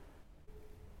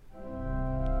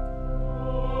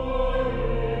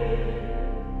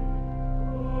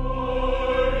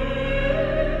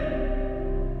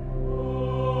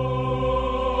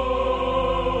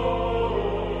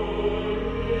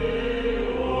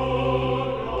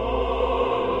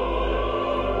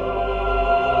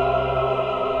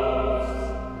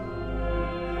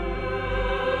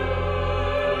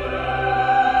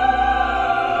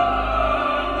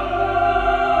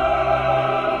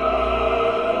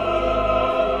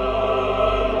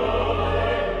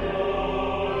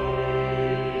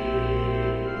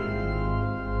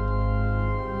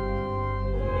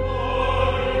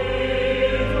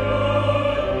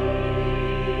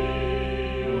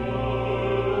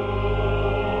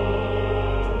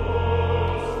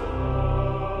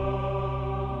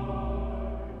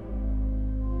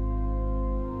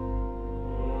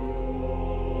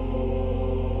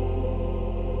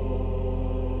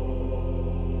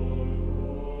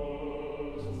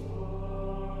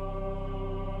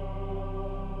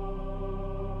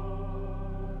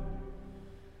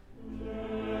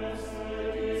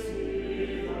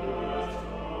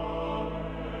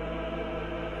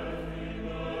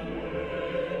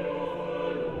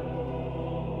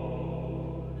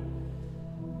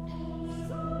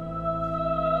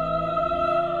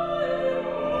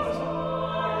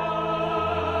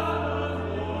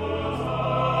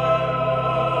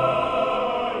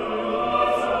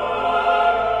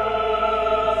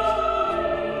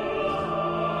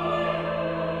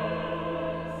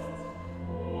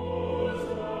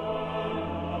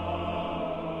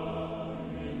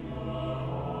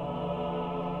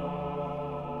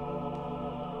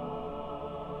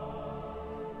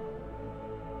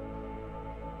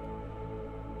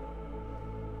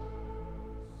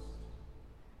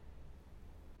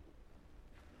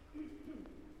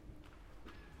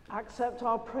 Accept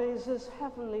our praises,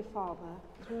 Heavenly Father,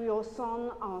 through your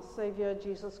Son, our Saviour,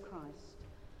 Jesus Christ.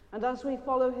 And as we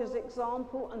follow his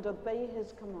example and obey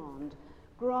his command,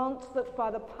 grant that by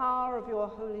the power of your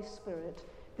Holy Spirit,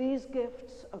 these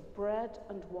gifts of bread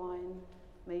and wine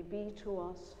may be to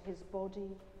us his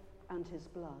body and his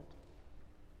blood,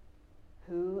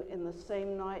 who, in the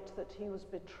same night that he was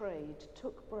betrayed,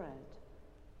 took bread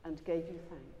and gave you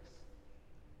thanks.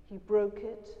 He broke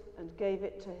it and gave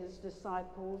it to his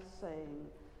disciples, saying,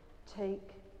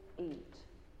 "Take, eat.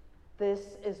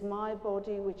 This is my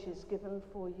body which is given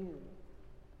for you.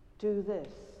 Do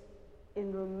this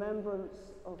in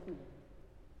remembrance of me."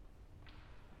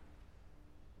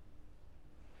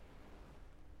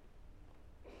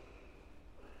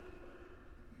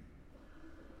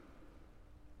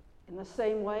 In the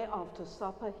same way, after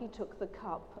supper, he took the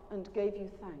cup and gave you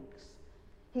thanks.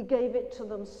 He gave it to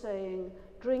them, saying,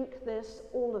 "Drink this,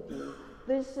 all of you.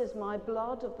 This is my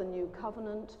blood of the new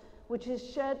covenant, which is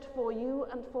shed for you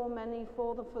and for many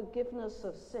for the forgiveness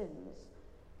of sins.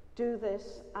 Do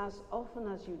this as often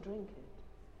as you drink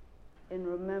it, in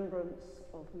remembrance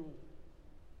of me."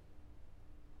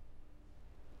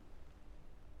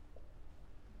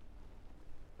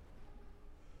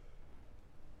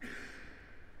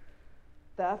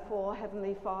 Therefore,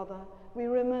 Heavenly Father, we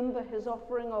remember his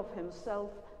offering of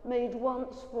himself, made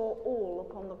once for all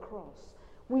upon the cross.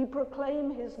 We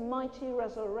proclaim his mighty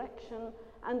resurrection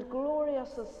and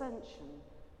glorious ascension.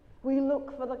 We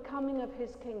look for the coming of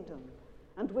his kingdom,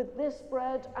 and with this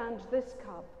bread and this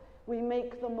cup, we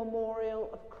make the memorial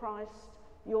of Christ,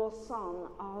 your Son,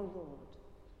 our Lord.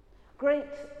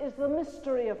 Great is the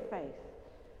mystery of faith.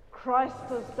 Christ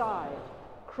has died.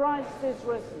 Christ is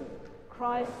risen.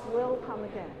 Christ will come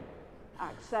again.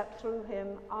 Accept through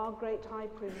him, our great high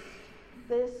priest,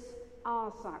 this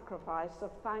our sacrifice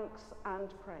of thanks and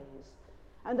praise.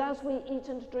 And as we eat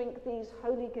and drink these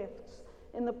holy gifts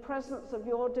in the presence of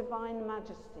your divine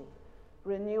majesty,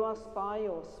 renew us by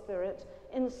your Spirit,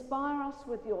 inspire us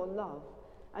with your love,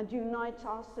 and unite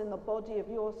us in the body of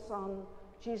your Son,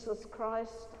 Jesus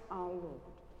Christ our Lord.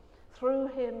 Through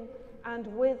him and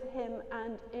with him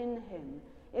and in him,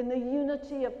 in the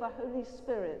unity of the Holy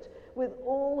Spirit, with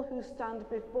all who stand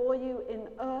before you in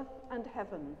earth and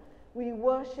heaven, we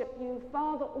worship you,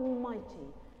 Father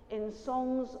Almighty, in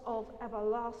songs of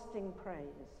everlasting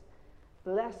praise.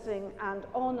 Blessing and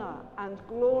honor and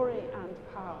glory and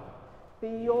power be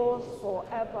yours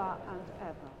forever and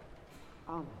ever.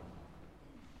 Amen.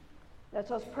 Let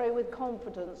us pray with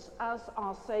confidence as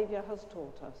our Saviour has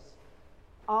taught us.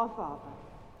 Our Father,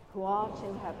 who art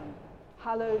in heaven,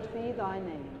 hallowed be thy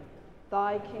name.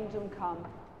 Thy kingdom come,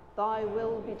 thy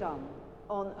will be done,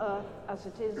 on earth as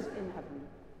it is in heaven.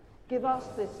 Give us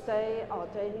this day our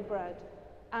daily bread,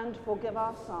 and forgive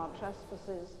us our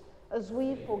trespasses, as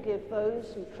we forgive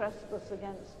those who trespass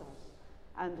against us.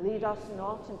 And lead us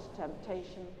not into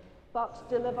temptation, but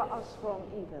deliver us from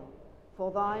evil.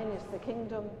 For thine is the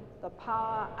kingdom, the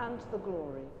power, and the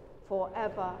glory,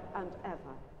 forever and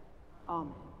ever.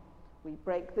 Amen. We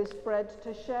break this bread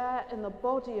to share in the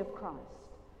body of Christ.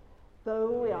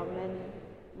 Though we are many,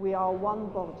 we are one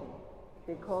body,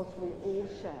 because we all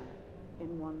share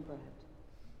in one bread.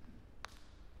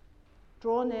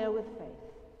 Draw near with faith.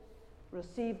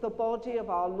 Receive the body of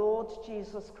our Lord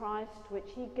Jesus Christ, which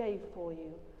he gave for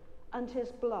you, and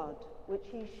his blood, which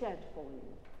he shed for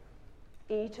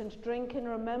you. Eat and drink in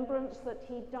remembrance that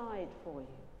he died for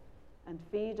you, and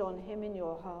feed on him in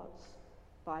your hearts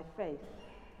by faith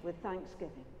with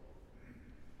thanksgiving.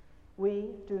 We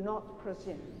do not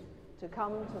presume to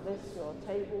come to this your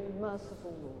table,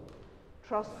 merciful Lord,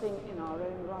 trusting in our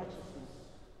own righteousness,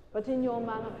 but in your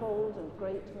manifold and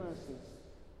great mercies.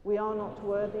 We are not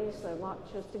worthy so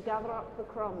much as to gather up the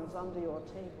crumbs under your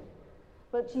table,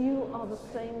 but you are the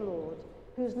same Lord,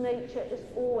 whose nature is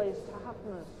always to have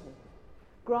mercy.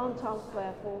 Grant us,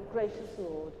 therefore, gracious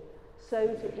Lord, so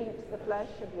to eat the flesh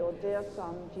of your dear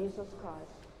Son, Jesus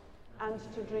Christ, and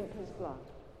to drink his blood,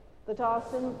 that our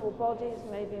sinful bodies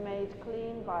may be made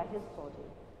clean by his body,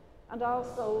 and our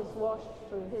souls washed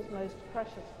through his most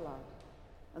precious blood,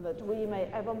 and that we may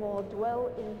evermore dwell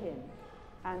in him,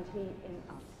 and he in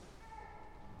us.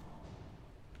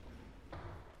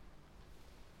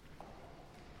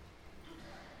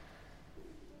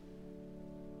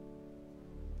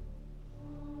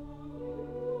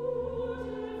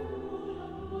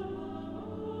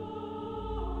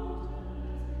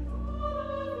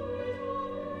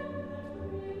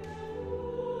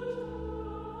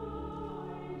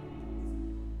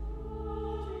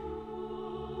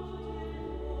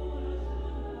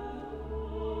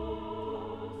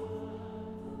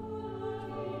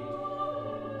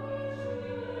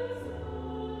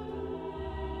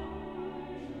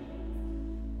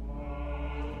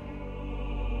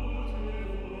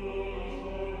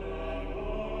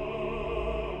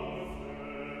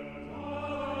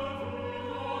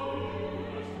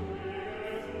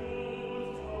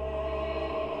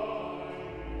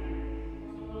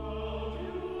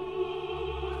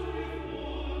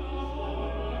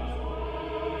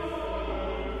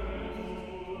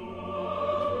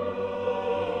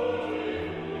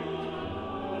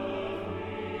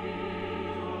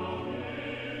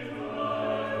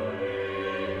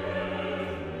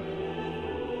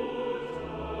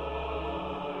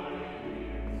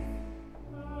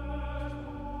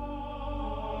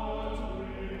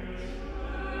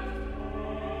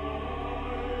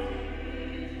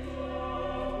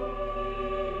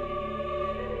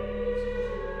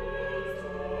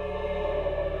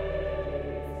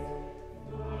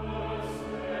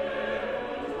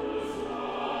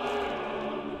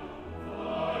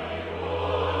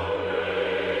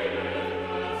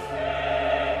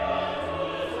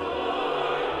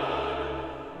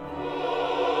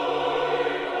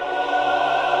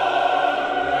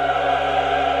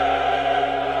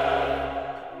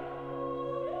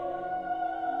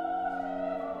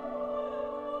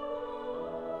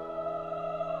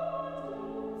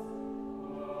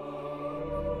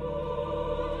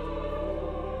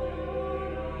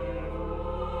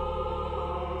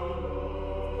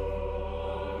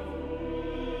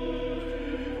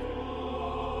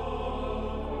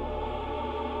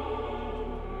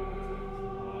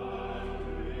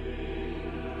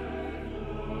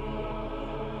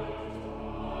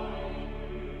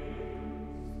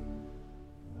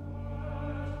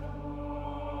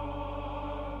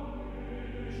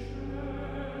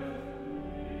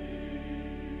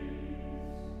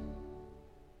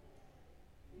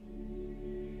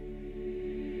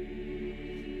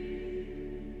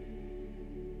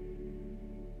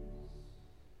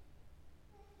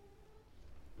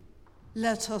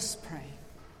 Let us pray.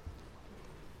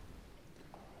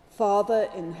 Father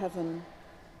in heaven,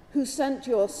 who sent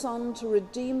your Son to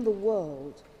redeem the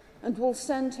world and will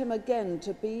send him again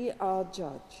to be our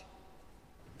judge,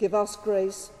 give us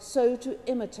grace so to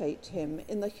imitate him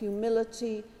in the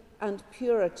humility and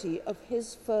purity of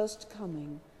his first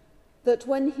coming, that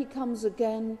when he comes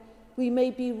again, we may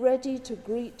be ready to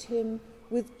greet him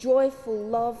with joyful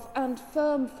love and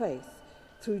firm faith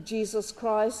through Jesus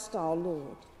Christ our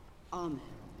Lord. Amen.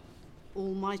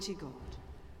 Almighty God,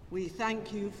 we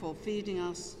thank you for feeding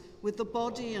us with the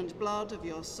body and blood of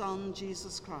your Son,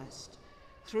 Jesus Christ.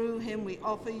 Through him we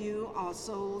offer you our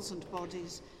souls and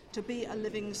bodies to be a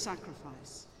living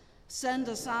sacrifice. Send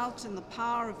us out in the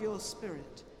power of your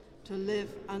Spirit to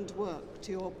live and work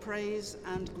to your praise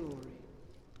and glory.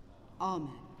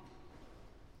 Amen.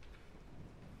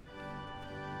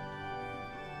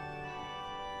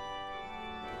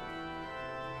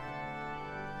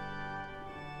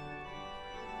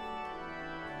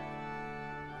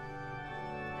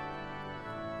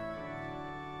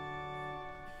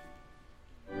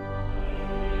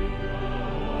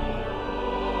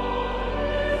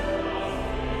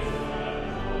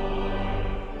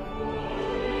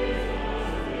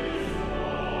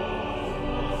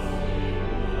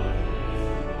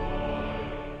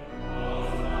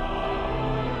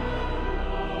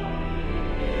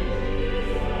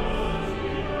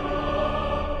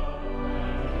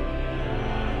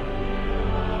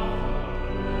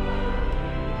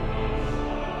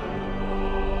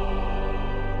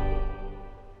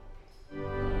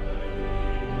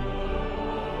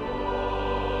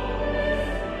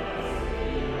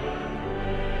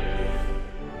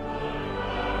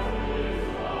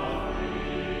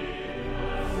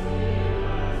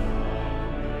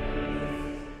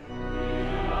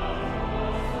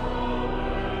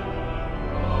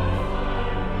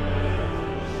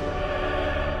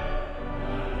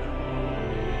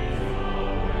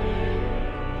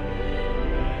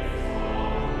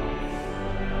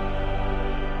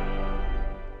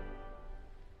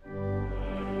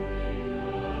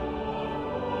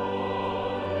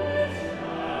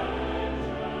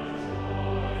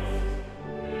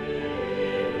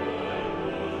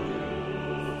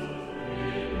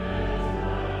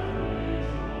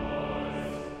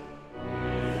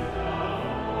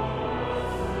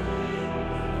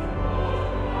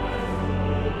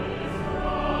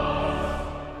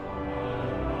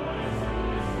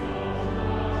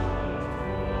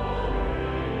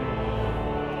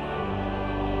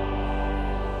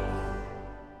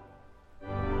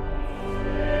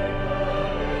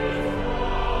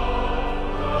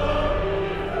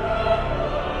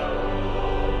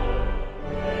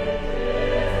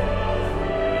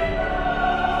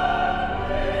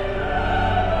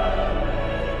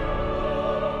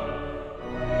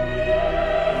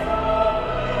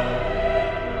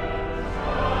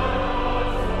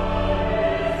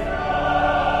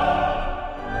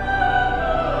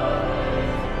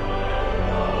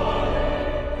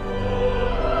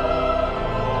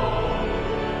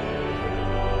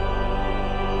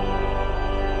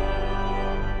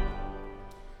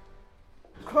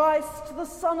 Christ, the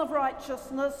Son of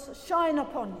Righteousness, shine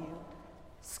upon you,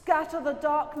 scatter the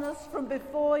darkness from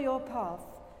before your path,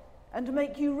 and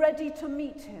make you ready to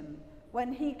meet him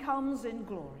when he comes in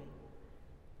glory.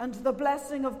 And the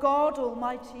blessing of God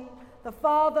Almighty, the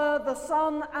Father, the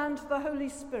Son, and the Holy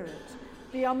Spirit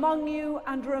be among you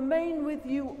and remain with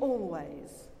you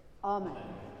always. Amen.